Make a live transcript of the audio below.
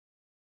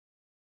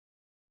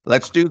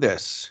Let's do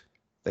this.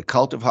 The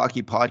Cult of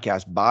Hockey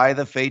podcast by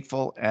the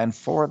faithful and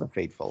for the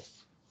faithful.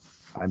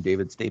 I'm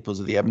David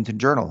Staples of the Edmonton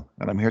Journal,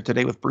 and I'm here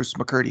today with Bruce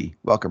McCurdy.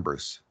 Welcome,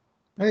 Bruce.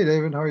 Hey,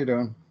 David, how are you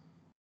doing?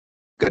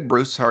 Good,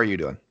 Bruce. How are you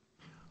doing?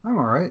 I'm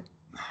all right.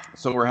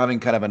 So we're having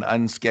kind of an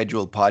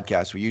unscheduled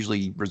podcast. We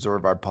usually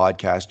reserve our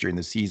podcast during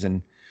the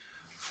season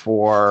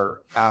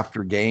for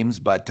after games,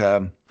 but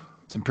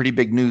some pretty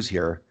big news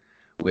here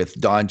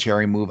with Don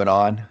Cherry moving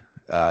on,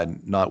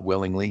 not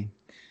willingly,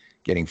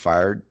 getting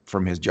fired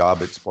from his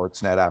job at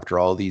Sportsnet after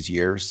all these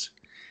years.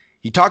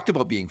 He talked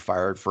about being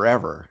fired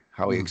forever,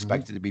 how he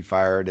expected to be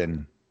fired,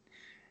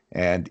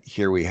 and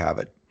here we have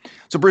it.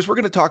 So, Bruce, we're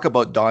going to talk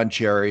about Don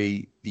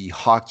Cherry, the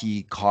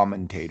hockey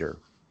commentator,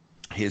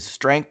 his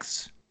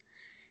strengths,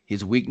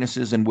 his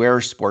weaknesses, and where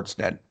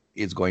Sportsnet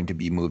is going to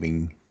be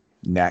moving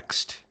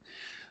next.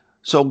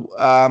 So,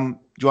 do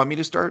you want me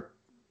to start?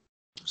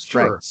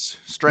 Strengths.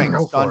 Sure. Strengths.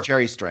 Go Don for it.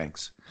 Cherry's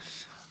strengths.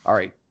 All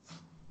right.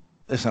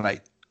 Listen,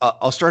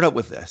 I'll start out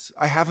with this.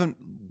 I haven't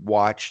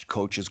watched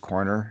Coach's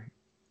Corner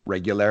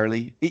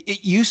regularly.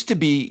 It used to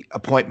be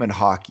appointment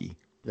hockey,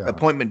 Yeah.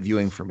 appointment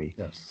viewing for me.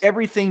 Yes.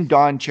 Everything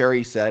Don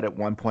Cherry said at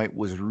one point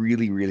was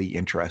really, really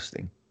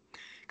interesting.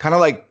 Kind of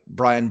like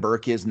Brian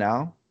Burke is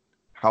now,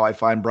 how I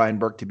find Brian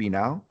Burke to be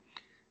now.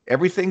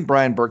 Everything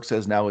Brian Burke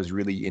says now is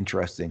really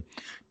interesting.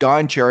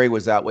 Don Cherry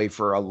was that way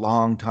for a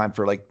long time,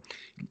 for like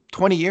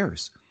 20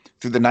 years.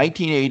 Through the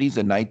 1980s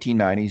and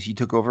 1990s, he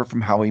took over from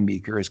Howie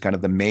Meeker as kind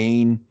of the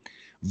main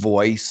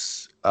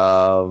voice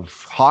of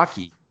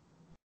hockey,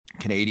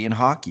 Canadian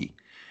hockey.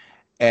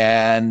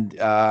 And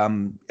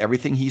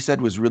everything he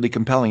said was really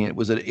compelling. It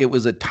was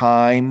a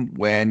time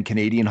when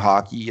Canadian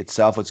hockey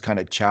itself was kind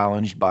of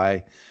challenged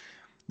by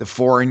the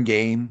foreign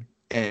game,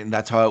 and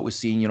that's how it was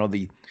seen.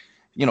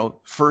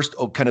 First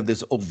kind of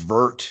this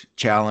overt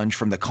challenge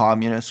from the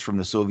communists, from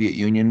the Soviet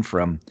Union,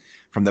 from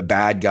the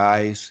bad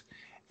guys,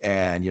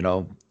 and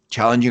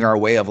challenging our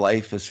way of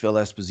life, as Phil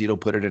Esposito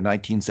put it in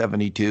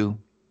 1972.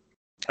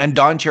 And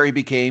Don Cherry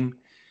became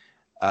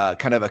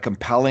kind of a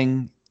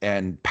compelling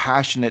and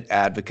passionate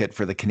advocate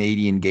for the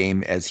Canadian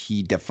game as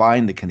he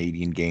defined the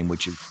Canadian game,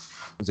 which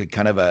was a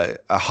kind of a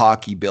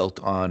hockey built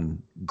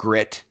on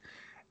grit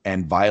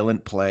and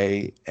violent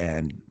play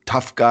and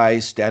tough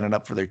guys standing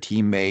up for their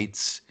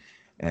teammates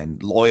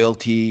and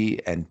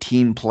loyalty and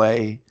team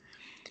play,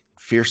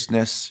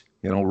 fierceness,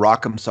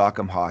 rock'em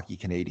sock'em hockey,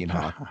 Canadian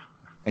hockey.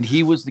 And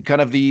he was the kind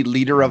of the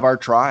leader of our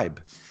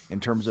tribe in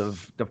terms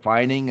of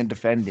defining and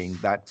defending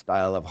that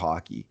style of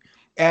hockey.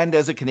 And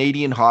as a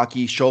Canadian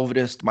hockey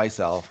chauvinist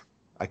myself,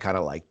 I kind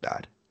of like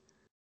that.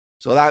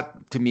 So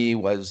that to me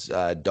was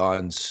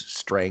Don's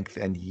strength,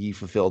 and he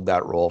fulfilled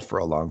that role for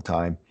a long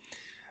time.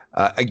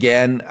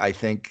 Again, I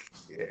think,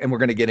 and we're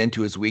going to get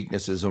into his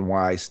weaknesses and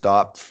why I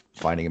stopped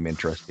finding him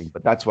interesting,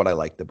 but that's what I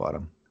liked about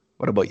him.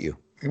 What about you?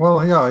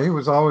 Well, yeah, he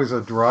was always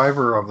a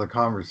driver of the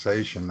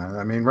conversation.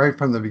 I mean, right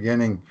from the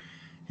beginning,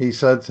 he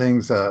said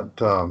things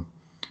that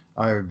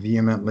I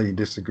vehemently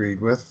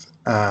disagreed with,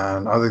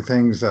 and other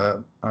things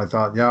that I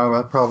thought, yeah,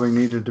 that probably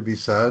needed to be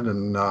said.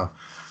 And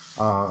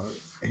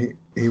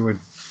he would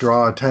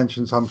draw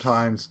attention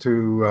sometimes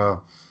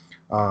to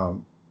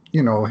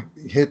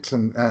hits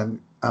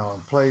and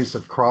plays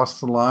that crossed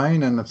the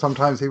line, and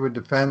sometimes he would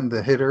defend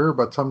the hitter,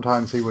 but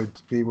sometimes he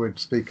would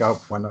speak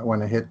up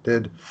when a hit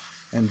did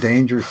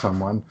endanger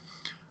someone.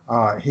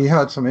 He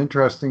had some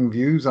interesting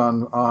views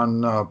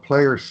on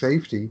player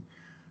safety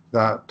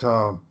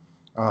that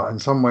in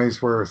some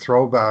ways were a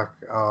throwback.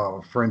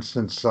 For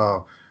instance,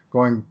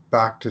 going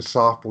back to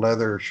soft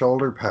leather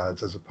shoulder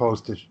pads as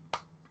opposed to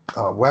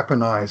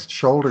weaponized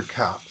shoulder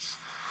caps,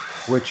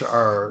 which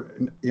are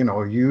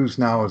used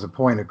now as a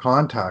point of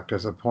contact,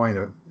 as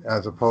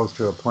opposed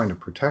to a point of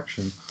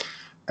protection.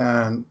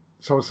 And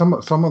so some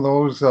of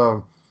those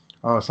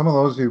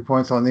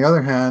viewpoints. On the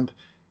other hand,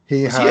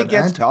 he Was he had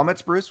against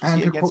helmets, Bruce? Was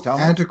he against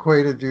helmets?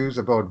 antiquated views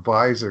about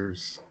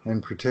visors in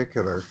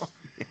particular,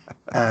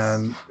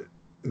 and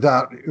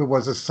that it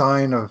was a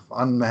sign of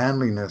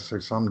unmanliness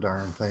or some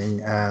darn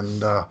thing.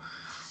 And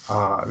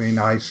I mean,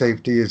 eye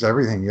safety is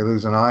everything. You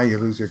lose an eye, you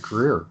lose your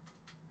career.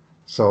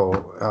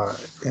 So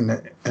in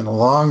the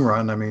long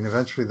run, I mean,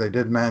 eventually they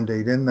did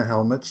mandate in the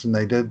helmets, and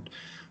they did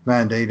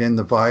mandate in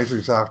the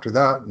visors after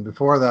that. And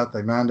before that,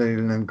 they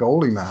mandated in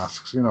goalie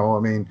masks. I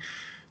mean,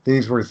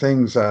 these were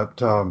things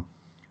that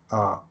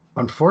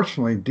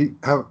unfortunately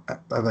have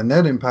a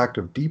net impact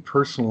of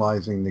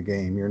depersonalizing the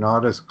game. You're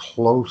not as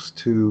close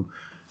to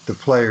the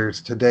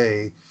players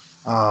today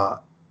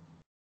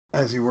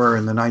as you were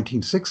in the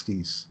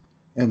 1960s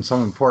in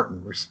some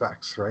important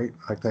respects, right?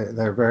 Like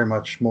they're very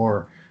much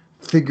more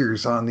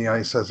figures on the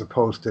ice as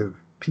opposed to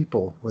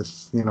people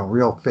with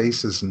real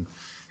faces and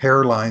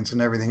hairlines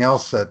and everything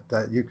else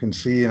that you can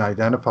see and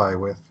identify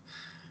with.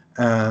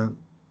 And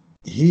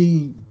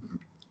he,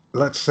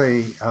 let's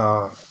say,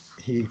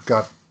 he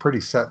got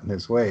pretty set in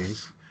his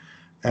ways,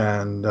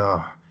 and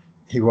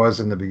he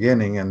was in the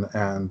beginning,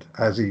 and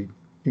as he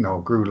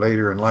grew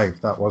later in life,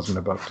 that wasn't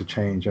about to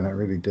change, and it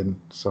really didn't.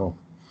 So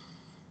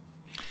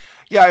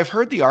Yeah, I've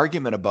heard the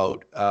argument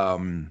about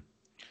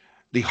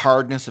the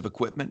hardness of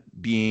equipment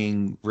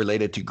being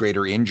related to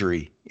greater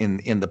injury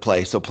in the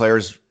play. So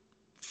players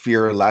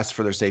fear less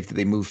for their safety.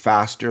 They move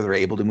faster. They're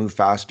able to move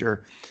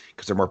faster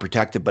because they're more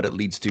protected, but it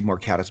leads to more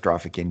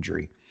catastrophic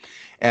injury.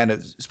 And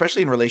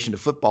especially in relation to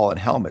football and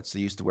helmets, they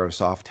used to wear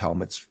soft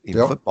helmets in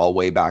Yep. football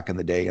way back in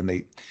the day.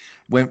 And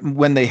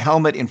when the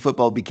helmet in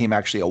football became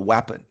actually a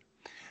weapon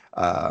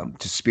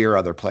to spear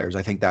other players,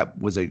 I think that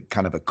was a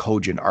kind of a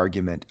cogent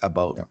argument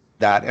about Yep.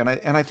 that.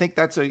 And I think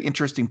that's an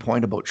interesting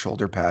point about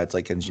shoulder pads,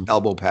 like in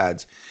elbow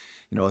pads,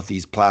 with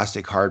these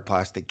hard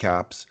plastic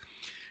caps.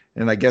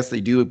 And I guess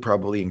they do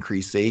probably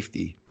increase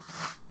safety.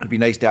 It'd be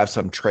nice to have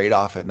some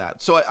trade-off in that.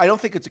 So I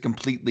don't think it's a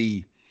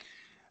completely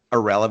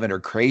irrelevant or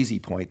crazy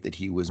point that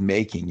he was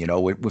making.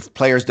 If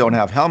players don't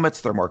have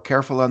helmets, they're more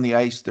careful on the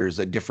ice. There's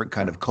a different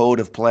kind of code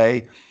of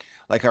play.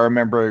 Like I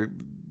remember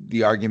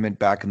the argument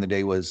back in the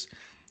day was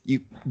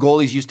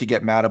goalies used to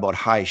get mad about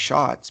high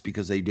shots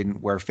because they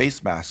didn't wear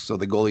face masks. So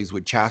the goalies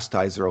would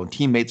chastise their own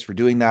teammates for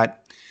doing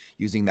that,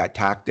 using that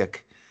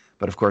tactic.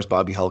 But of course,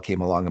 Bobby Hull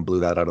came along and blew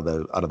that out of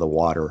the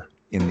water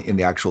in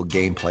the actual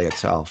gameplay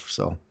itself.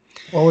 So,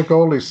 well, the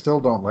goalies still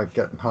don't like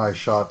getting high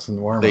shots in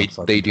warm-ups.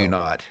 They do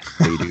not.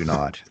 They do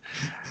not.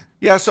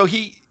 Yeah. So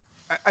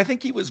I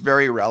think he was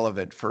very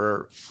relevant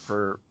for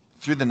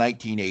through the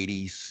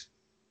 1980s,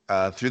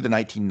 through the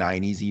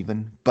 1990s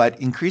even, but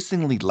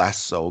increasingly less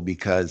so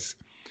because,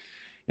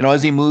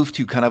 as he moved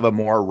to kind of a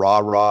more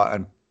rah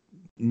and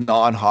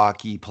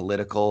non-hockey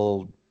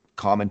political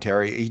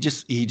commentary, he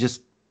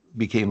just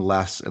became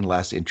less and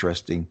less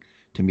interesting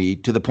to me,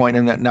 to the point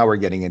in that now we're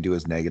getting into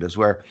his negatives,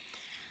 where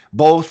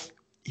both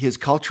his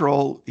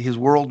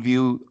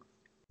worldview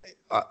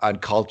on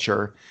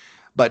culture,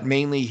 but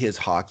mainly his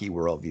hockey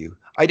worldview.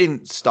 I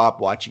didn't stop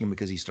watching him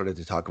because he started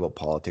to talk about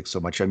politics so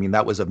much. I mean,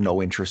 that was of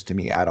no interest to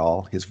me at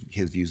all, his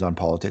views on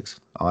politics,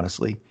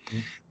 honestly. Mm-hmm.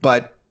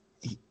 But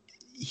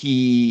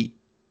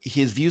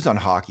his views on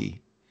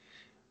hockey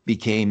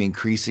became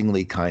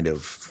increasingly kind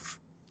of,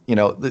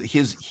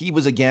 he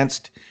was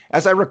against,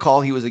 as I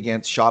recall, he was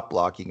against shot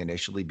blocking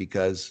initially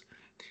because,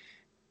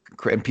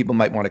 and people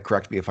might want to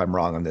correct me if I'm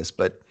wrong on this,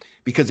 but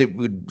because it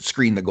would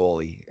screen the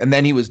goalie. And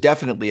then he was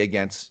definitely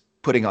against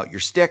putting out your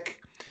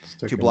stick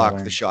to block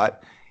the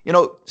shot.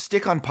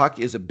 Stick on puck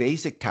is a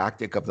basic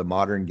tactic of the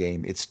modern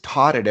game. It's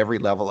taught at every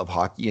level of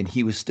hockey, and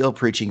he was still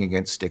preaching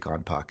against stick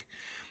on puck.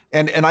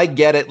 And I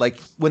get it, like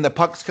when the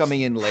puck's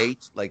coming in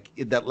late, like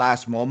in that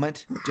last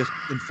moment, just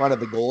in front of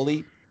the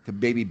goalie to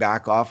maybe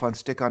back off on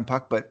stick on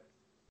puck. But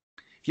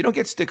if you don't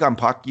get stick on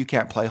puck, you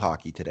can't play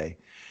hockey today.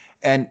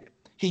 And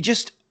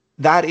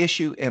that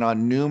issue, and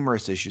on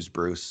numerous issues,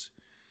 Bruce,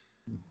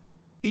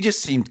 he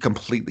just seemed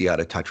completely out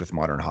of touch with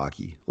modern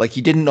hockey. Like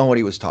he didn't know what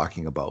he was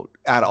talking about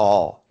at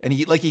all. And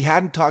he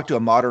hadn't talked to a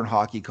modern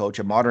hockey coach,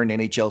 a modern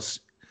NHL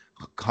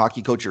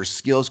hockey coach or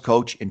skills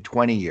coach in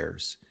 20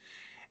 years.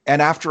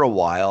 And after a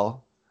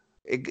while,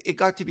 it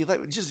got to be like,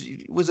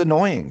 it was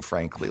annoying,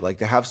 frankly, like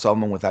to have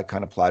someone with that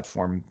kind of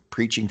platform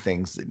preaching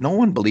things that no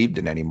one believed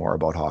in anymore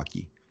about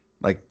hockey.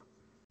 Like,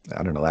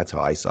 I don't know, that's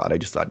how I saw it. I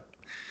just thought,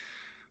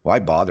 why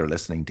bother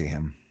listening to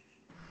him?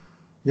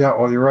 Yeah,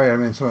 well, you're right. I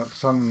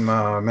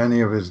mean,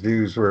 many of his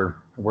views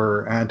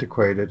were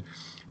antiquated,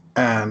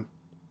 and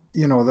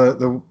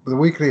the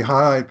weekly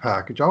highlight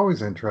package,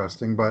 always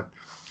interesting, but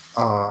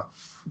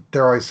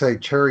dare I say,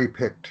 cherry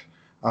picked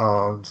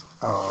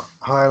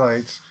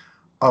highlights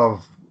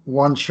of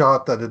one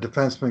shot that a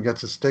defenseman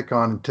gets a stick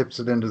on and tips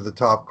it into the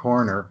top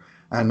corner,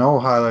 and no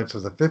highlights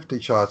of the 50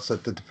 shots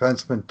that the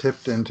defenseman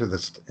tipped into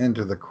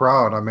the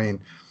crowd. I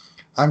mean,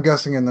 I'm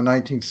guessing in the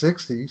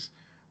 1960s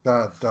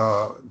that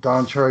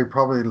Don Cherry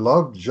probably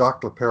loved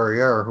Jacques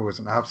Laperriere, who was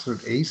an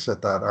absolute ace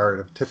at that art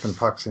of tipping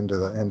pucks into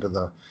the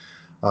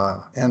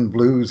end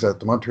blues at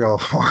the Montreal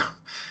Forum,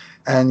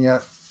 and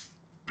yet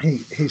he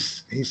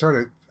sort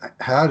of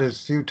had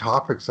his few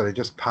topics that he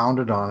just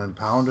pounded on,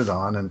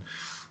 and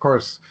of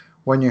course,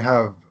 when you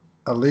have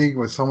a league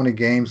with so many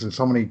games and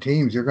so many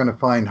teams, you're going to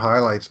find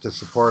highlights to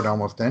support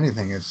almost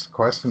anything. It's a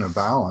question of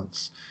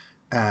balance,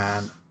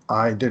 and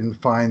I didn't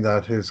find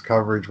that his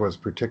coverage was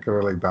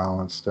particularly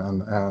balanced,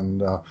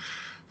 and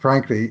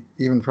frankly,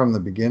 even from the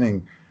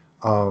beginning,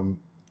 some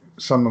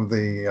of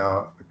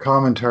the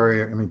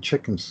commentary. I mean,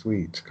 chicken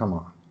sweets. Come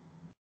on,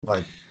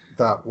 like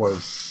that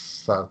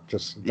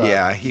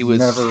he was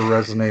never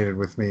resonated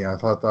with me. I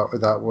thought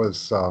that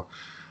was a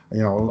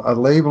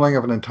labeling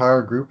of an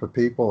entire group of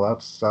people.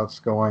 That's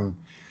going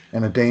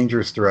in a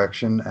dangerous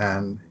direction,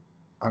 and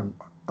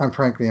I'm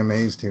frankly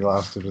amazed he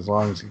lasted as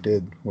long as he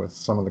did with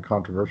some of the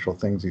controversial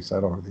things he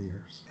said over the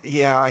years.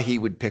 Yeah, he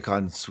would pick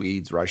on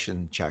Swedes,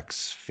 Russian,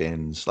 Czechs,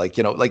 Finns, like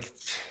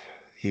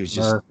he was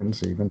just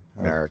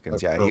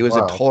Americans. Yeah, he was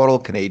a total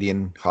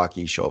Canadian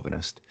hockey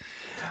chauvinist.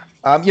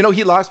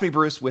 He lost me,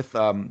 Bruce, with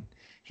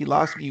he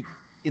lost me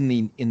in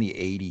the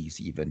 80s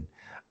even,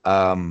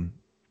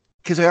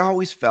 because I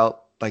always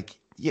felt like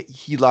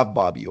he loved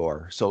Bobby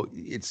Orr, so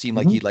it seemed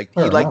like he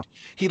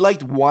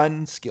liked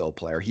one skill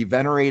player. He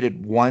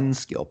venerated one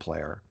skill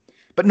player,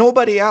 but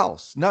nobody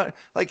else. Not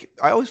like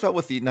I always felt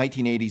with the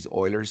 1980s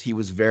Oilers, he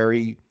was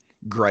very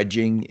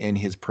grudging in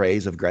his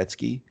praise of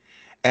Gretzky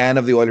and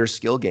of the Oilers'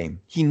 skill game.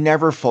 He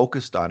never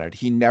focused on it.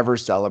 He never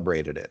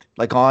celebrated it.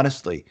 Like,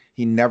 honestly,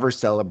 he never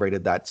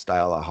celebrated that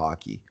style of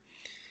hockey.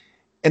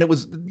 And it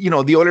was,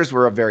 the Oilers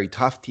were a very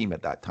tough team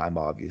at that time,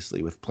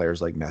 obviously, with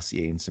players like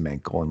Messier and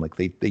Semenko, and like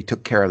they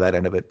took care of that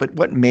end of it. But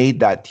what made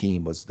that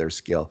team was their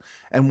skill,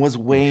 and was Oh,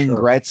 Wayne sure.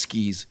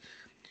 Gretzky's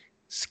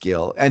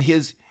skill and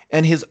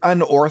his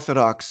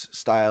unorthodox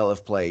style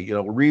of play,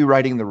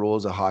 rewriting the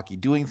rules of hockey,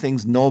 doing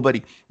things doing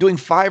between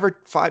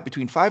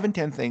 5 and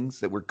 10 things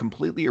that were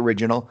completely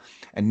original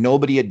and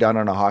nobody had done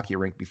on a hockey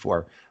rink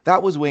before.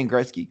 That was Wayne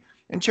Gretzky.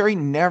 And Cherry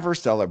never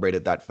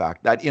celebrated that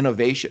fact, that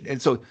innovation.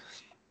 And so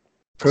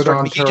Good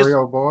struck me, he just,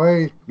 Ontario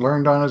boy,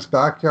 learned on his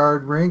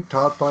backyard rink,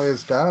 taught by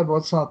his dad.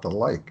 What's not to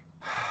like?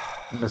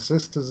 An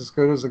assist is as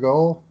good as a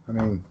goal. I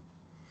mean,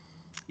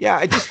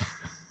 yeah,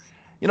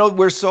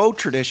 we're so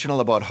traditional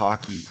about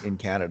hockey in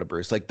Canada,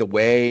 Bruce, like the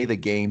way the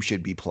game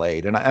should be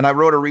played. And I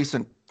wrote a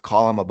recent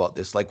column about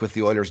this, like with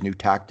the Oilers' new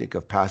tactic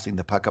of passing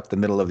the puck up the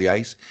middle of the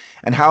ice,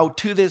 and how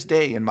to this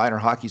day in minor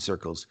hockey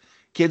circles,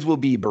 kids will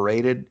be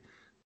berated,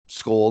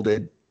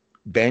 scolded,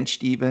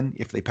 benched even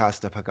if they pass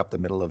the puck up the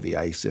middle of the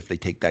ice, if they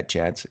take that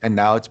chance. And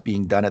now it's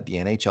being done at the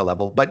NHL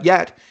level. But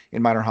yet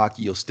in minor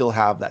hockey, you'll still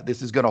have that.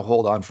 This is going to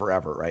hold on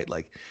forever, right?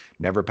 Like,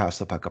 never pass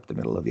the puck up the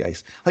middle of the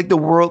ice. Like,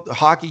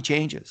 hockey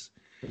changes.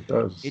 it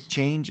does. It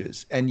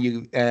changes,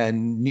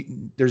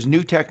 and there's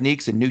new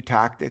techniques and new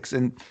tactics,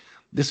 and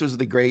this was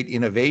the great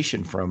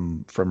innovation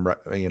from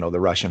the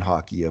Russian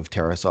hockey of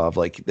Tarasov.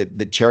 Like,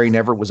 the Cherry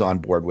never was on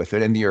board with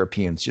it, and the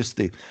Europeans, just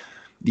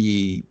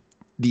the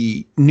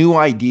new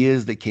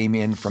ideas that came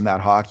in from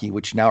that hockey,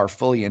 which now are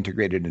fully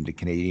integrated into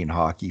Canadian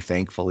hockey,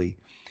 thankfully,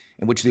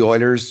 and which the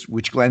Oilers,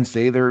 which Glenn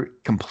Sather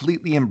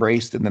completely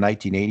embraced in the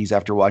 1980s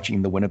after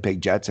watching the Winnipeg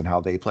Jets and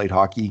how they played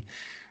hockey.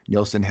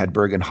 Nielsen,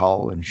 Hedberg, and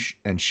Hull, and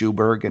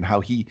Schuberg, and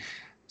how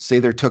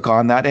Sather took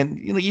on that. And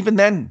even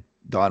then,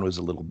 Don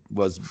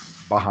was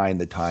behind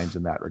the times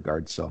in that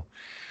regard. So,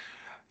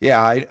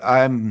 yeah,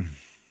 I'm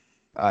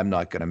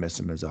not going to miss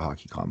him as a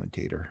hockey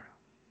commentator.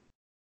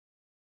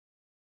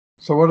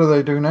 So what do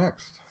they do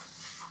next?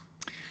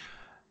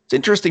 It's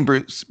interesting,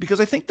 Bruce, because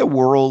I think the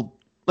world,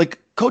 like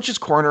Coach's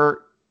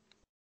Corner,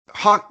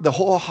 the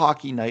whole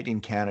hockey night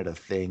in Canada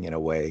thing, in a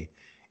way,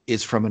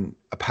 is from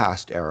a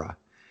past era.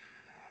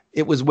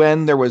 It was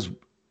when there was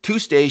 2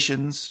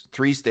 stations,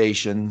 3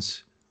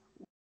 stations,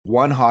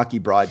 one hockey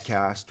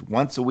broadcast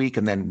once a week,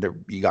 and then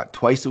you got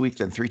twice a week,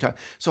 then 3 times.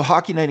 So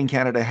Hockey Night in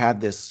Canada had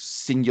this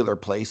singular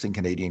place in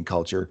Canadian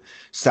culture,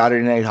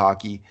 Saturday Night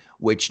Hockey,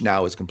 which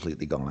now is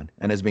completely gone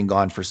and has been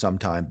gone for some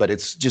time, but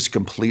it's just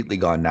completely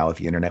gone now with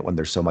the internet when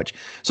there's so much.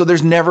 So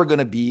there's never going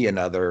to be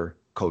another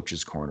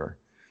Coach's Corner.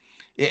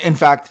 In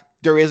fact,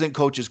 there isn't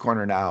Coach's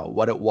Corner now.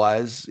 What it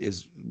was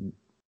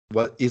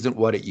isn't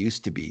what it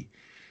used to be.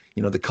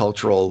 The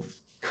cultural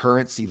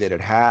currency that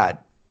it had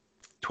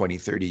 20,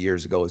 30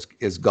 years ago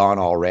is gone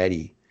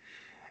already.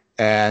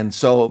 And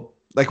so,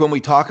 like, when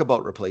we talk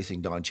about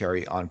replacing Don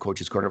Cherry on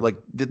Coach's Corner, like,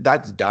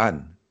 that's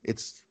done.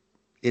 It's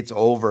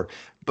over.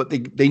 But they're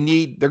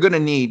going to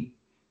need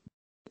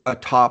a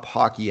top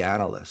hockey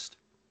analyst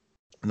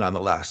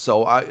nonetheless.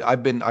 So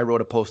I wrote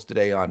a post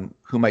today on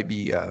who might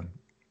be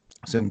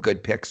some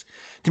good picks.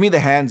 To me, the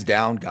hands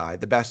down guy,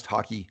 the best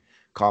hockey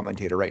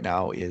commentator right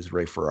now is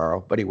Ray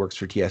Ferraro, but he works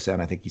for TSN.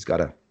 I think he's got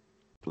a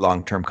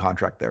long-term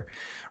contract there.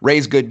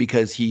 Ray's good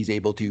because he's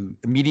able to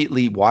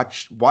immediately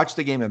watch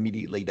the game,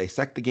 immediately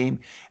dissect the game,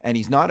 and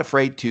he's not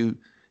afraid to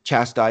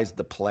chastise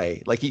the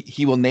play. Like,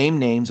 he will name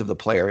names of the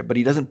player, but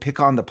he doesn't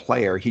pick on the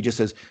player. He just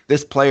says,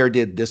 this player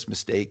did this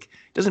mistake.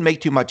 Doesn't make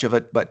too much of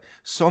it, but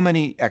so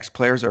many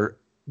ex-players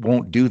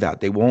won't do that.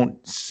 They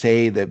won't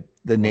say the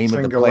name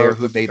of the player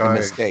who made the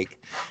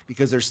mistake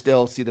because they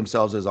still see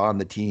themselves as on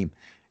the team.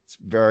 It's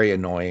very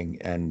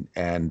annoying, and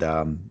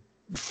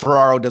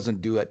Ferraro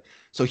doesn't do it.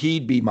 So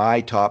he'd be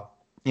my top.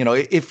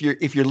 If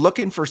you're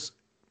looking for,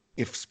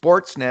 if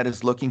Sportsnet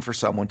is looking for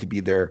someone to be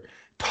their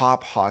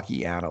top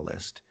hockey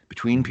analyst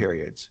between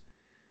periods,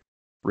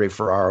 Ray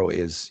Ferraro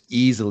is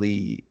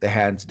easily the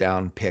hands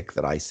down pick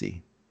that I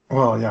see.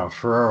 Well, yeah,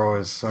 Ferraro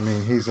is. I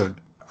mean, he's an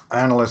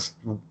analyst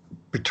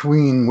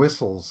between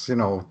whistles.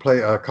 Play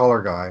a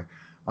color guy,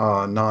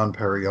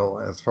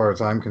 non-perial as far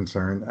as I'm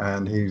concerned,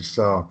 and he's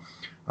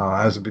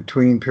as a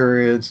between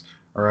periods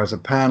or as a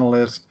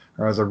panelist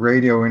or as a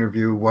radio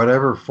interview,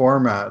 whatever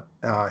format,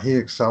 he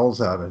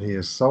excels at it. He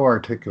is so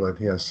articulate.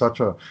 He has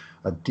such a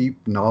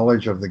deep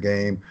knowledge of the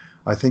game.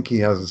 I think he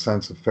has a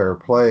sense of fair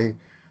play.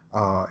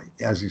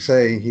 As you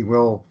say, he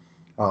will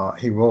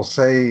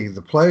say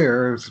the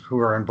players who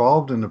are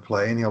involved in the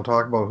play, and he'll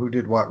talk about who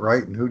did what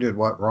right and who did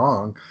what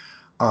wrong.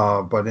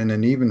 But in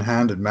an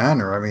even-handed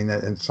manner. I mean,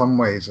 in some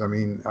ways,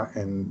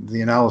 in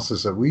the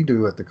analysis that we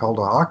do at the Cult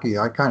of Hockey,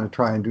 I kind of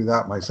try and do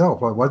that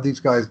myself. What are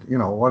these guys,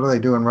 what are they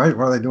doing right?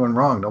 What are they doing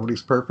wrong?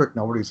 Nobody's perfect.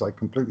 Nobody's like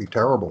completely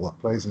terrible that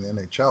plays in the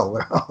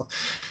NHL.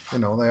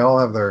 They all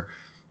have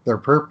their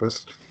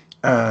purpose.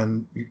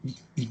 And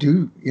you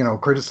do,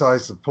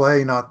 criticize the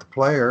play, not the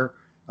player,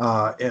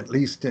 at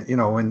least,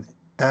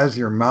 as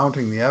you're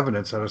mounting the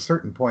evidence, at a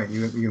certain point,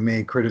 you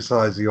may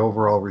criticize the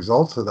overall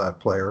results of that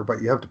player,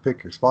 but you have to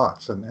pick your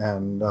spots.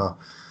 And uh,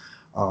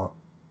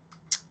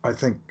 I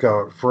think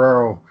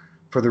Ferraro,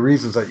 for the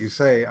reasons that you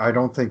say, I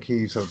don't think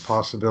he's a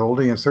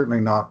possibility, and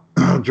certainly not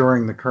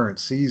during the current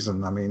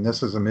season. I mean,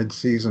 this is a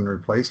mid-season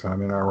replacement. I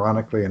mean,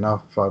 ironically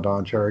enough,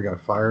 Don Cherry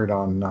got fired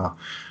on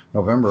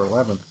November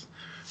 11th,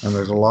 and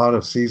there's a lot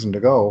of season to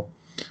go.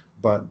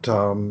 But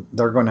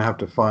they're going to have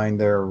to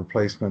find their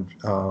replacement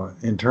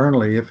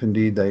internally if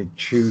indeed they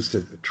choose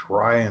to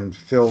try and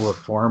fill the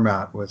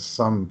format with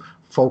some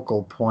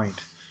focal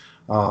point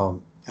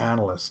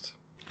analyst.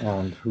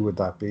 And who would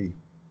that be?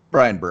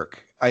 Brian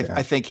Burke. Yeah.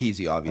 I think he's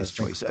the obvious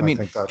choice. I I mean,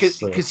 think that's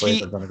the because way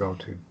they're going to go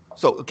to.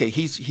 So okay,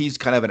 he's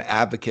kind of an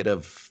advocate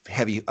of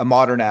a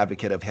modern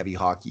advocate of heavy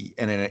hockey,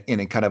 and in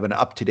a kind of an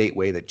up to date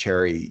way that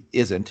Cherry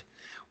hasn't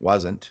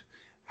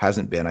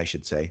been, I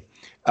should say.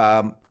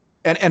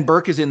 And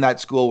Burke is in that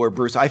school where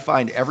Bruce. I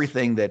find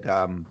everything that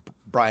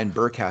Brian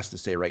Burke has to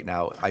say right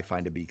now, I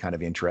find to be kind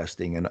of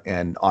interesting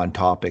and on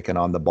topic and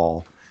on the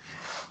ball.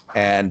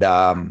 And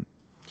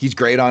he's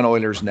great on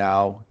Oilers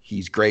now.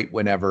 He's great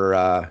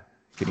whenever.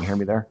 Can you hear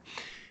me there?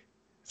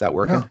 Is that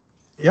working?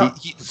 Yeah.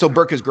 So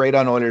Burke is great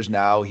on Oilers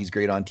now. He's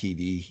great on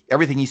TV.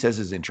 Everything he says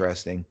is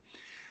interesting.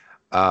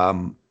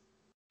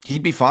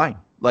 He'd be fine.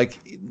 Like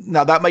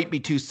now, that might be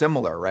too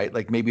similar, right?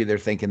 Like maybe they're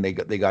thinking they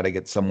got to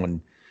get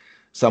someone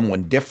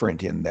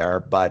different in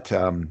there, but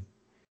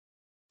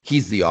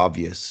he's the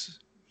obvious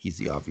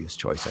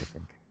choice, I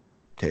think,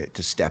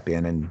 to step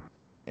in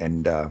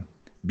and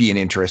be an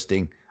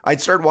interesting. I'd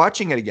start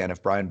watching it again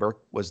if Brian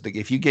Burke was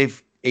if you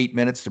gave 8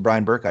 minutes to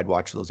Brian Burke, I'd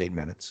watch those 8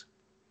 minutes.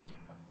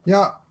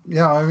 Yeah.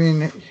 I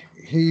mean,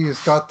 he's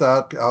got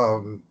that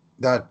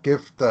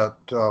gift that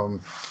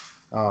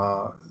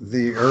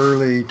the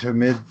early to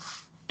mid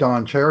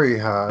Don Cherry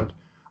had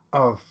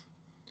of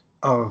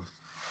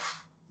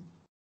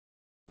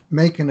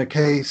making a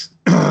case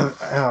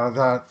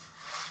that,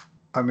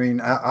 I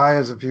mean, I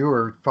as a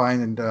viewer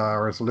find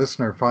or as a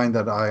listener find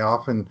that I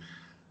often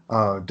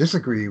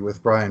disagree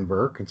with Brian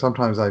Burke, and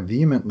sometimes I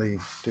vehemently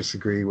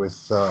disagree with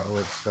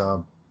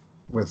some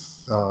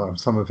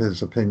of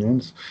his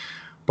opinions.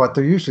 But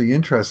they're usually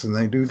interesting.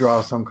 They do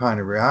draw some kind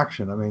of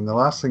reaction. I mean, the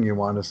last thing you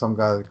want is some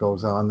guy that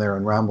goes on there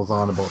and rambles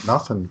on about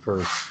nothing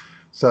for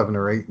 7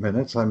 or 8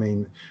 minutes. I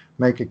mean,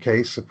 make a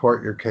case,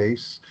 support your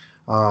case,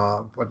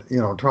 but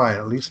try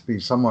and at least be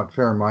somewhat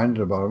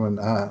fair-minded about them. And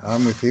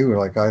I'm with you.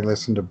 Like I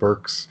listen to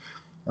Burke's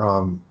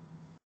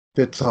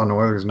bits on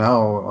Oilers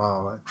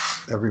Now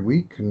every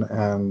week,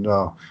 and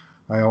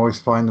I always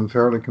find them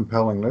fairly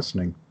compelling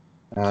listening.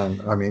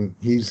 And I mean,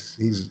 he's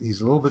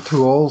a little bit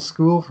too old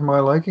school for my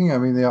liking. I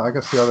mean, I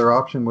guess the other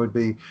option would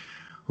be,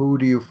 who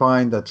do you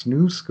find that's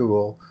new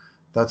school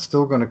that's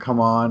still going to come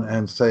on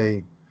and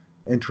say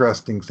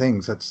interesting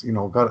things? That's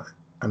got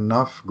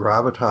enough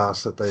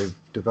gravitas that they've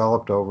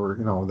developed over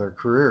their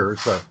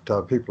careers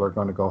that people are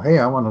going to go, hey,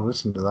 I want to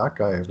listen to that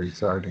guy every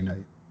Saturday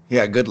night.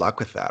 Yeah, good luck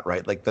with that,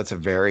 right? Like that's a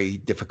very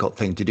difficult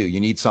thing to do.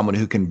 You need someone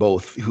who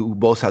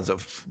both has a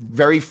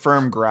very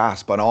firm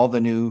grasp on all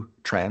the new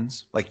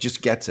trends, like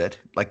just gets it,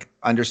 like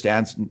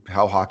understands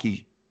how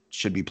hockey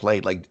should be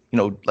played, like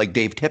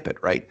Dave Tippett,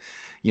 right?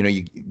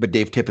 But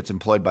Dave Tippett's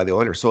employed by the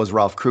Oilers, so is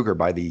Ralph Kruger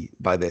by the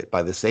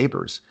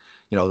Sabres.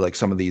 Like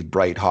some of these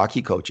bright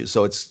hockey coaches.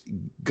 So it's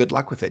good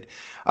luck with it.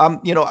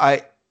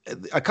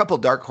 A couple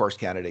dark horse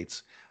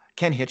candidates,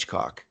 Ken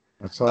Hitchcock.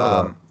 That's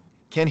all.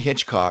 Ken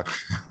Hitchcock,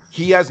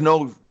 he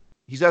hasn't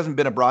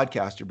been a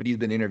broadcaster, but he's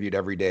been interviewed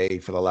every day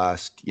for the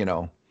last,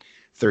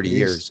 30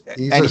 years.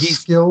 He's a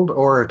skilled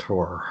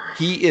orator.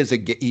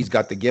 He's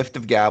got the gift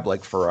of gab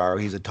like Ferraro.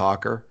 He's a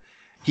talker.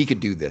 He could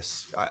do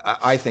this.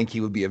 I think he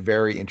would be a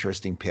very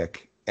interesting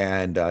pick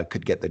and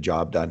could get the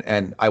job done.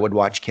 And I would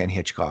watch Ken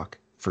Hitchcock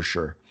for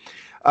sure.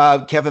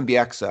 Kevin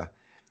Bieksa.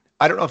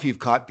 I don't know if you've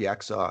caught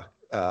Bieksa.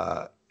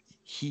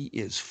 He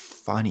is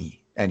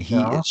funny and he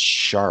is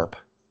sharp.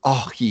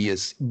 Oh, he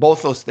is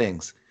both those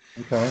things.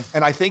 Okay.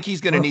 And I think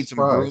he's going to need some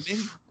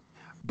grooming,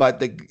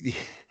 but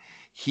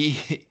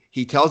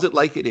he tells it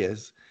like it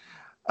is.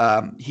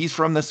 He's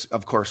from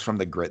of course, from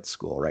the grit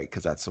school, right?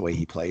 Because that's the way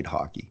he played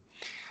hockey.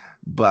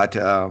 But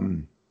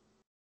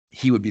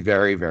he would be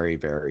very, very,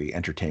 very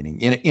entertaining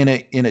in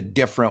a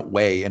different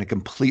way, in a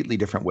completely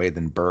different way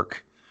than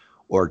Burke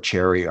or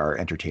Cherry are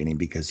entertaining,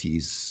 because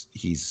he's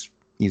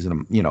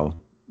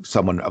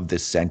someone of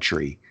this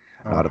century.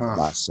 Not of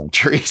the last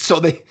century,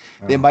 so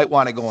they might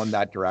want to go in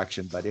that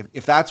direction. But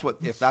if that's what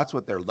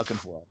they're looking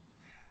for,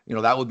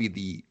 that would be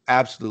the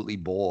absolutely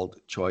bold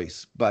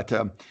choice. But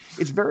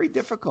it's very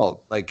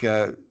difficult, like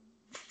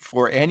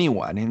for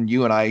anyone, and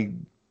you and I,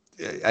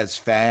 as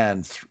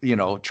fans,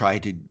 try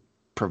to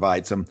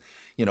provide some,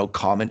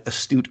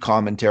 astute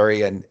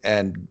commentary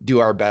and do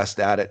our best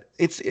at it.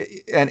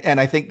 And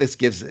I think this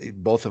gives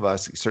both of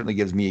us, certainly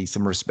gives me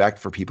some respect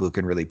for people who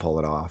can really pull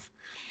it off.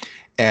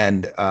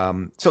 And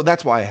so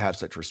that's why I have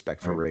such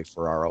respect for Ray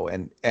Ferraro.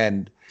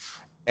 And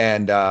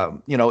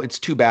it's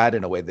too bad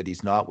in a way that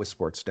he's not with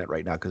Sportsnet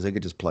right now, because they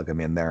could just plug him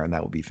in there and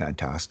that would be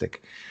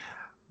fantastic.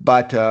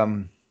 But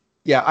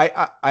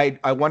yeah,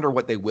 I wonder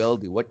what they will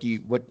do.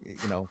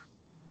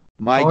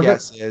 My I'll get,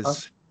 guess uh,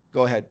 is,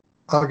 go ahead.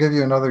 I'll give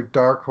you another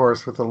dark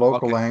horse with a Okay.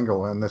 local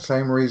angle, and the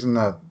same reason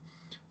that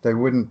they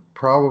wouldn't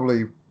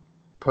probably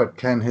put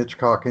Ken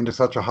Hitchcock into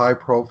such a high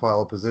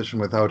profile position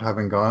without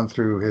having gone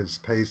through his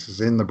paces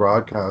in the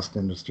broadcast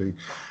industry.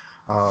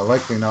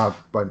 Likely not,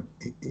 but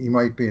he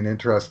might be an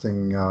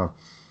interesting uh,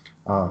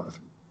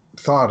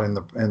 thought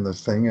in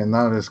this thing, and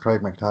that is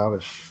Craig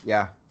McTavish.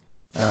 Yeah.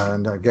 Yeah.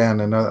 And again,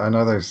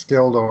 another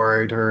skilled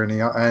orator, and he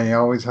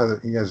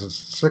has a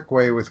slick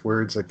way with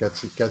words that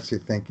gets you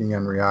thinking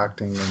and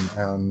reacting,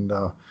 and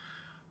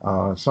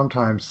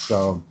sometimes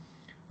too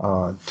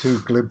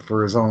glib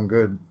for his own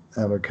good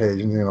at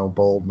occasions,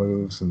 bold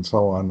moves and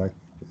so on.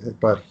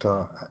 But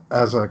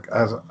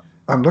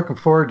I'm looking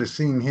forward to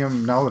seeing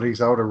him now that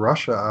he's out of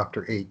Russia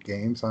after 8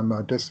 games. I'm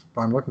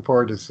looking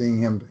forward to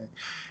seeing him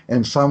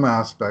in some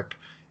aspect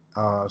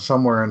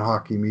somewhere in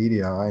hockey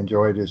media. I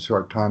enjoyed his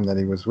short time that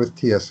he was with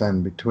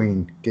TSN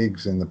between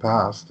gigs in the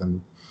past,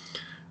 and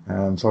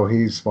so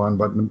he's one,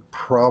 but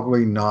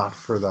probably not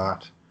for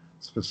that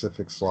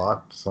specific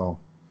slot. So.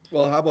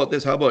 Well, how about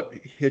this? How about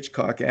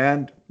Hitchcock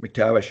and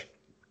McTavish?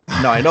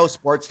 Now, I know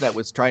Sportsnet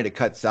was trying to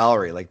cut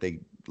salary, like a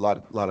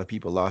lot of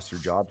people lost their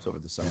jobs over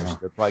the summer, so Yeah.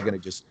 they're probably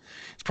going to it's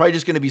probably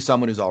just going to be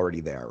someone who's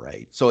already there,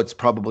 right? So it's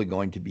probably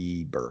going to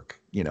be Burke,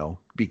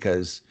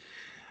 because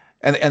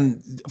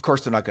and of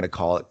course they're not going to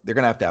call it. They're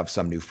going to have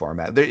some new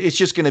format. It's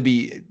just going to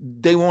be,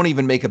 they won't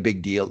even make a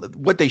big deal.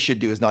 What they should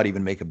do is not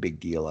even make a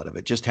big deal out of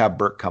it. Just have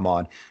Burke come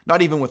on,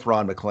 not even with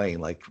Ron McLean.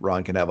 Like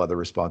Ron can have other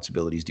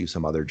responsibilities, do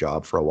some other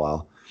job for a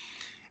while,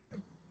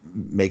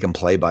 make him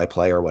play by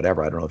play or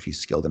whatever. I don't know if he's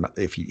skilled enough,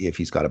 if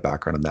he's got a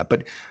background in that,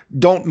 but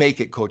don't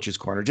make it coach's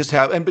corner. Just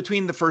have, and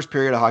between the first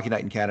period of Hockey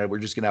Night in Canada, we're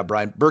just going to have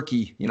Burke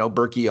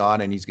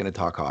on, and he's going to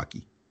talk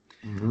hockey,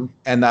 Mm-hmm.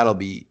 and that'll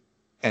be,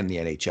 and the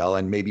NHL,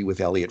 and maybe with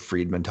Elliot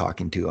Friedman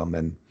talking to him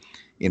and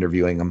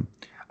interviewing him.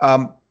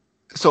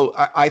 So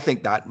I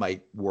think that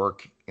might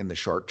work in the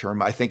short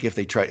term. I think if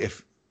they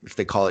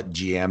call it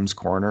GM's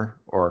corner,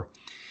 or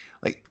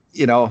like,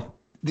 They'll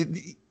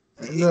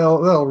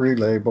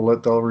relabel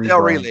it. They'll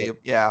rebrand it.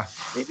 yeah.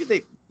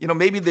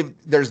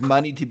 There's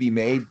money to be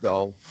made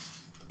though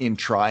in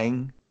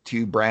trying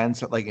to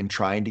brand, like in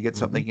trying to get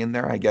something in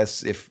there. I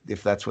guess if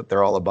that's what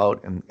they're all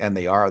about, and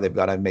they've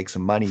got to make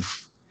some money.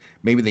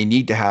 Maybe they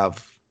need to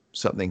have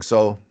something.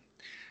 So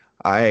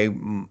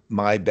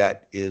my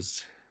bet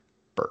is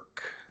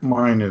Burke.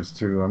 Mine is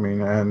too. I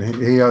mean, and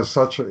he has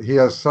such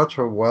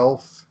a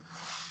wealth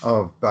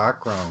of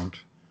background,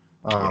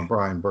 Yeah.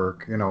 Brian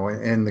Burke.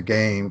 In the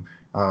game,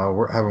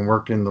 having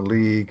worked in the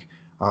league,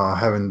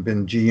 having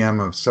been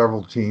GM of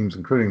several teams,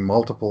 including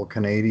multiple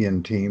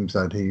Canadian teams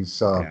Yeah.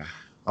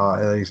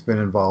 that he's been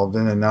involved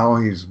in, and now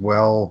he's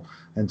well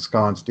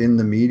ensconced in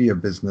the media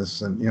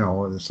business. And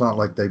it's not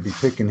like they'd be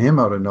picking him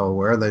out of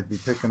nowhere; they'd be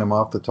picking him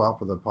off the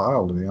top of the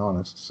pile, to be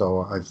honest.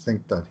 So I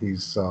think that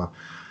he's the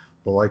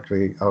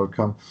likely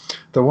outcome.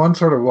 The one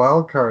sort of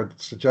wild card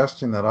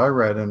suggestion that I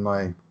read in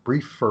my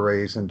brief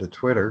forays into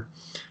Twitter,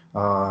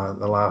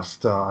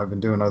 I've been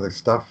doing other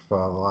stuff the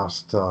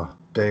last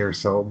day or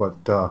so,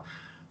 but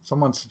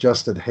someone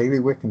suggested Haley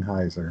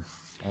Wickenheiser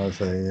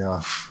as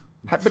a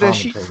But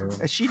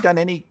has she done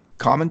any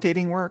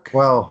commentating work?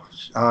 Well,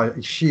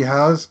 she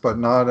has, but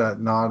not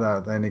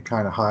at any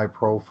kind of high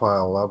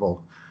profile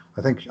level.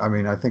 I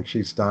think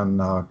she's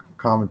done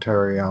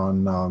commentary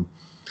on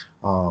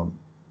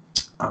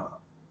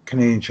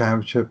Canadian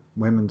Championship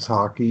women's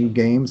hockey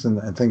games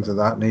and things of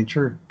that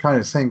nature. Kind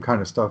of same kind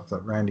of stuff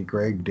that Randy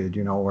Gregg did,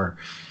 where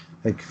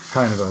they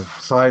kind of a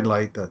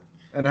sidelight that.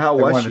 And how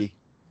was she?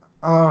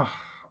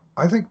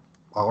 I think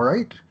all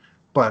right,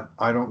 but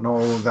I don't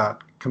know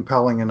that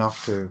compelling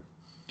enough to.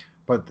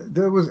 But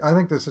I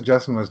think the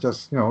suggestion was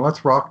just,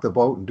 let's rock the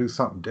boat and do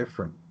something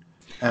different.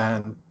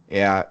 And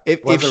yeah,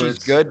 if she's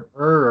good,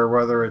 her or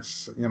whether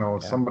it's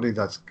somebody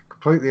that's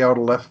completely out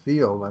of left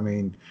field. I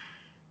mean.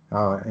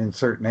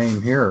 Insert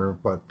name here,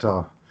 but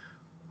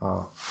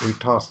we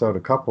tossed out a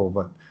couple.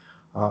 But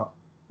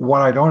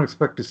what I don't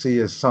expect to see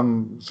is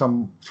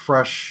some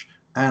fresh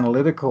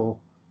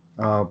analytical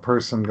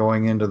person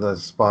going into the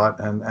spot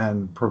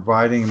and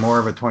providing more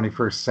of a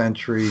 21st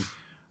century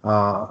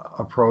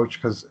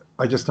approach, because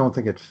I just don't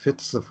think it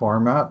fits the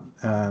format,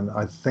 and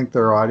I think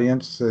their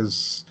audience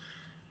is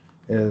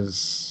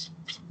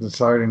the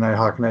Saturday Night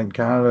Hockey Night in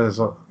Canada is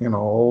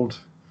old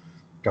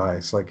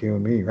guys like you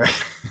and me,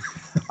 right?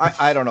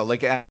 I don't know,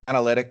 like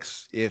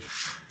analytics.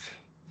 If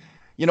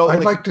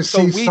I'd like to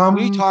see we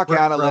talk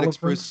analytics,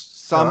 Bruce.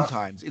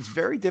 Sometimes yeah. It's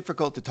very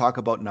difficult to talk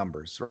about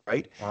numbers,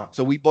 right? Yeah.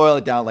 So we boil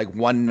it down like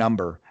one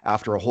number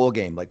after a whole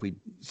game,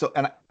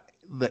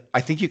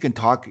 I think you can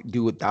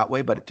do it that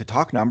way, but to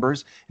talk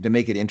numbers and to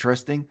make it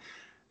interesting,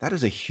 that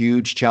is a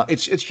huge challenge.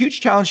 It's a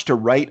huge challenge to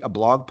write a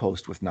blog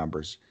post with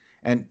numbers.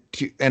 And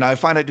I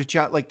find it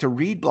to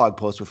read blog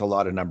posts with a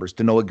lot of numbers,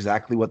 to know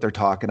exactly what they're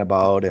talking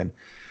about. And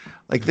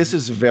like, this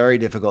is a very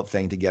difficult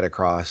thing to get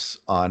across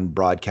on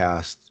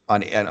broadcast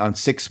on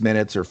 6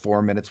 minutes or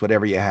 4 minutes,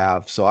 whatever you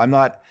have. So I'm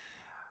not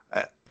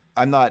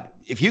I'm not.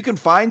 If you can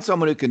find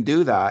someone who can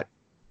do that,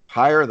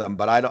 hire them.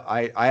 But I don't.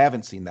 I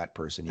haven't seen that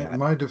person In yet.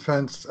 my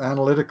defense,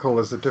 analytical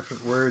is a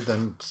different word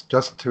than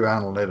just to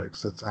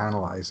analytics. It's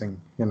analyzing,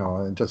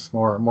 and just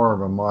more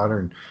of a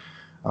modern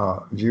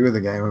view of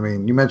the game. I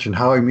mean, you mentioned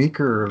Howie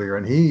Meeker earlier,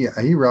 and he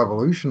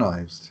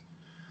revolutionized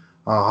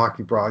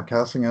hockey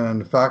broadcasting.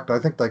 And in fact, I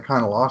think they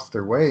kind of lost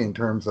their way in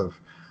terms of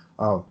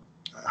uh,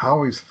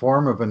 Howie's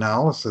form of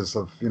analysis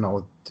of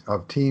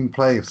team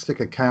play. Stick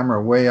a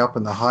camera way up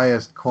in the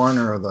highest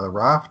corner of the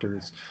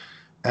rafters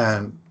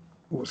and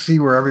see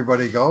where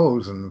everybody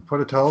goes, and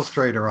put a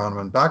telestrator on them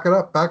and back it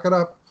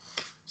up,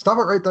 stop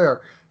it right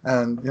there.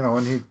 And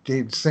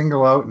he'd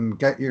single out and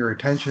get your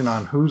attention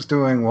on who's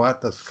doing what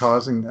that's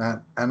causing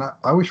that. And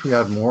I wish we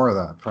had more of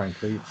that,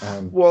 frankly.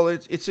 And Well,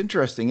 it's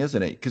interesting,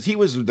 isn't it? Because he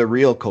was the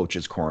real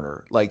coach's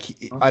corner. Like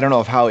I don't know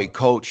if how he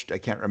coached, I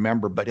can't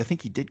remember, but I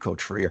think he did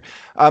coach for a year.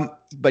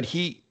 But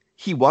he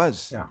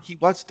was yeah, he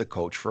was the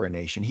coach for a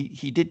nation.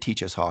 He did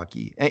teach us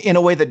hockey in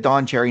a way that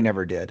Don Cherry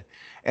never did.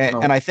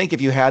 no, And I think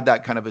if you had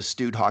that kind of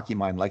astute hockey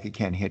mind, like a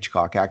Ken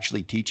Hitchcock,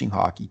 actually teaching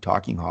hockey,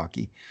 talking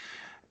hockey,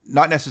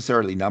 not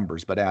necessarily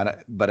numbers, but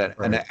an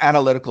right,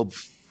 analytical.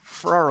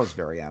 Ferraro's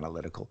very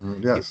analytical.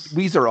 yes,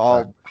 These are exactly.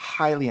 all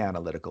highly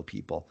analytical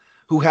people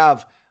who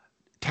have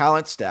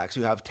talent stacks,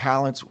 who have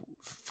talents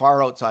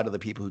far outside of the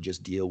people who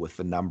just deal with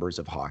the numbers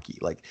of hockey.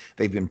 Like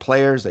they've been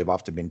players, they've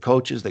often been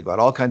coaches, they've got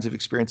all kinds of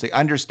experience. They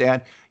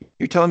understand.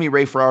 You're telling me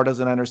Ray Ferraro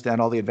doesn't understand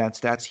all the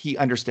advanced stats? He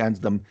understands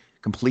them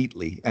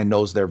completely and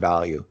knows their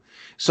value.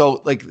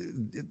 So like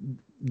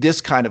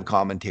this kind of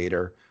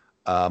commentator,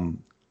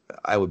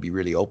 I would be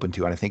really open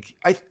to, and I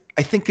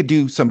think could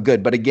do some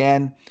good. But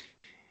again,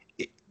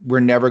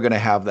 we're never going to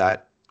have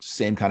that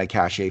same kind of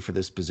cachet for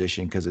this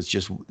position because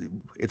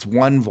it's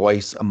one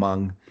voice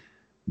among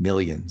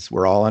millions.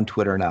 We're all on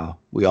Twitter now.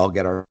 We all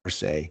get our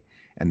say,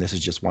 and this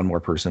is just one more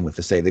person with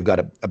the say. They've got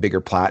a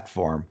bigger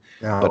platform,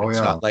 Yeah, but oh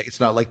yeah. it's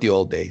not like the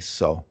old days.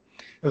 So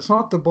It's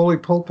not the bully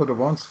pulpit it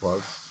once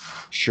was.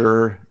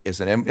 sure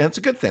isn't, and it's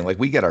a good thing. Like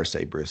we get our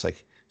say, Bruce.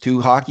 Like two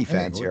hockey Hey,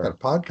 fans we've got a here.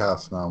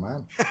 podcast now,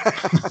 man.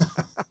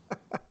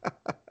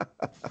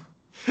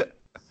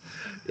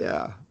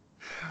 Yeah.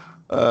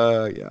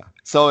 Yeah.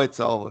 So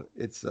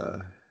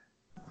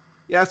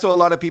yeah. So a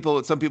lot of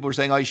people, some people were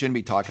saying, oh, you shouldn't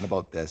be talking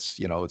about this.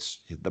 It's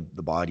the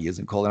body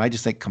isn't cold. And I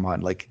just think, come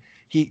on, like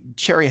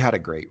Cherry had a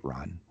great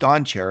run.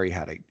 Don Cherry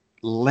had a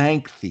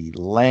lengthy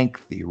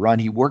run.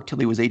 He worked till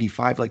he was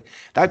 85. Like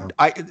Yeah.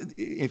 that.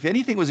 If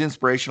anything was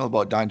inspirational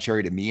about Don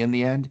Cherry to me in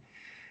the end,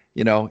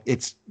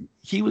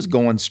 he was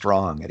going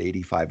strong at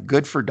 85.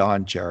 Good for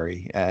Don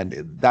Cherry. And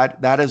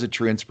that is a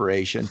true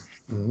inspiration.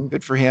 Hmm.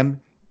 Good for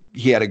him.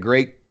 He had a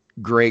great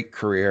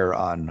career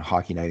on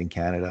Hockey Night in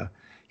Canada.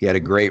 He had a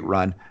great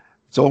run.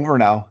 It's over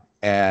now,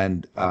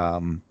 and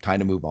time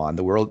to move on.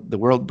 The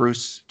world,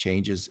 Bruce,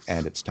 changes,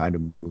 and it's time to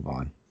move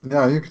on.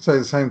 Yeah, you could say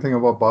the same thing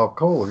about Bob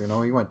Cole.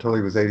 He went till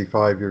he was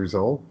 85 years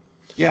old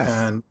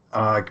Yeah, and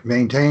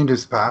maintained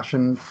his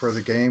passion for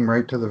the game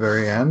right to the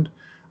very end.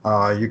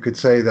 You could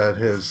say that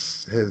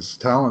his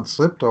talent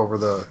slipped over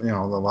the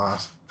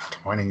last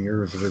 20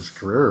 years of his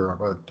career,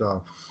 but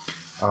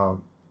at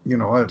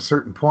a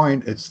certain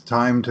point, it's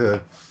time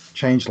to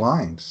change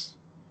lines.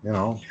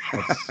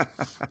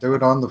 Let's do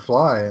it on the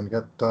fly and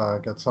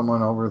get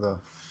someone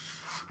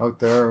out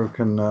there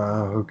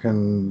who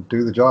can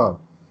do the job.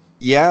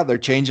 yeah, they're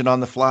changing on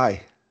the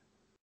fly.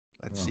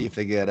 Let's Yeah. see if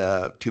they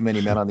get too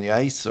many men on the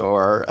ice,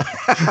 or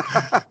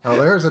Now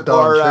there's a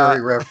Don or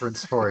Cherry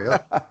reference for you.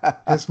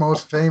 His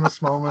most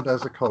famous moment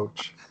as a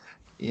coach.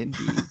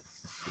 indeed,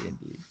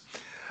 indeed.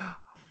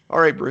 All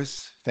right,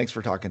 Bruce. Thanks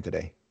for talking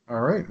today. All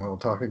right, we'll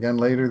talk again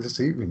later this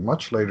evening,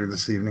 much later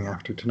this evening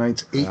after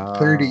tonight's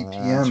 8:30 That's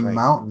p.m. right.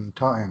 Mountain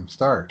Time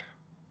start.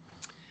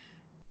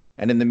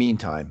 And in the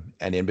meantime,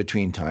 and in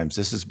between times,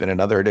 this has been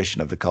another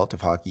edition of the Cult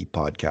of Hockey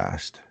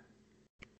podcast.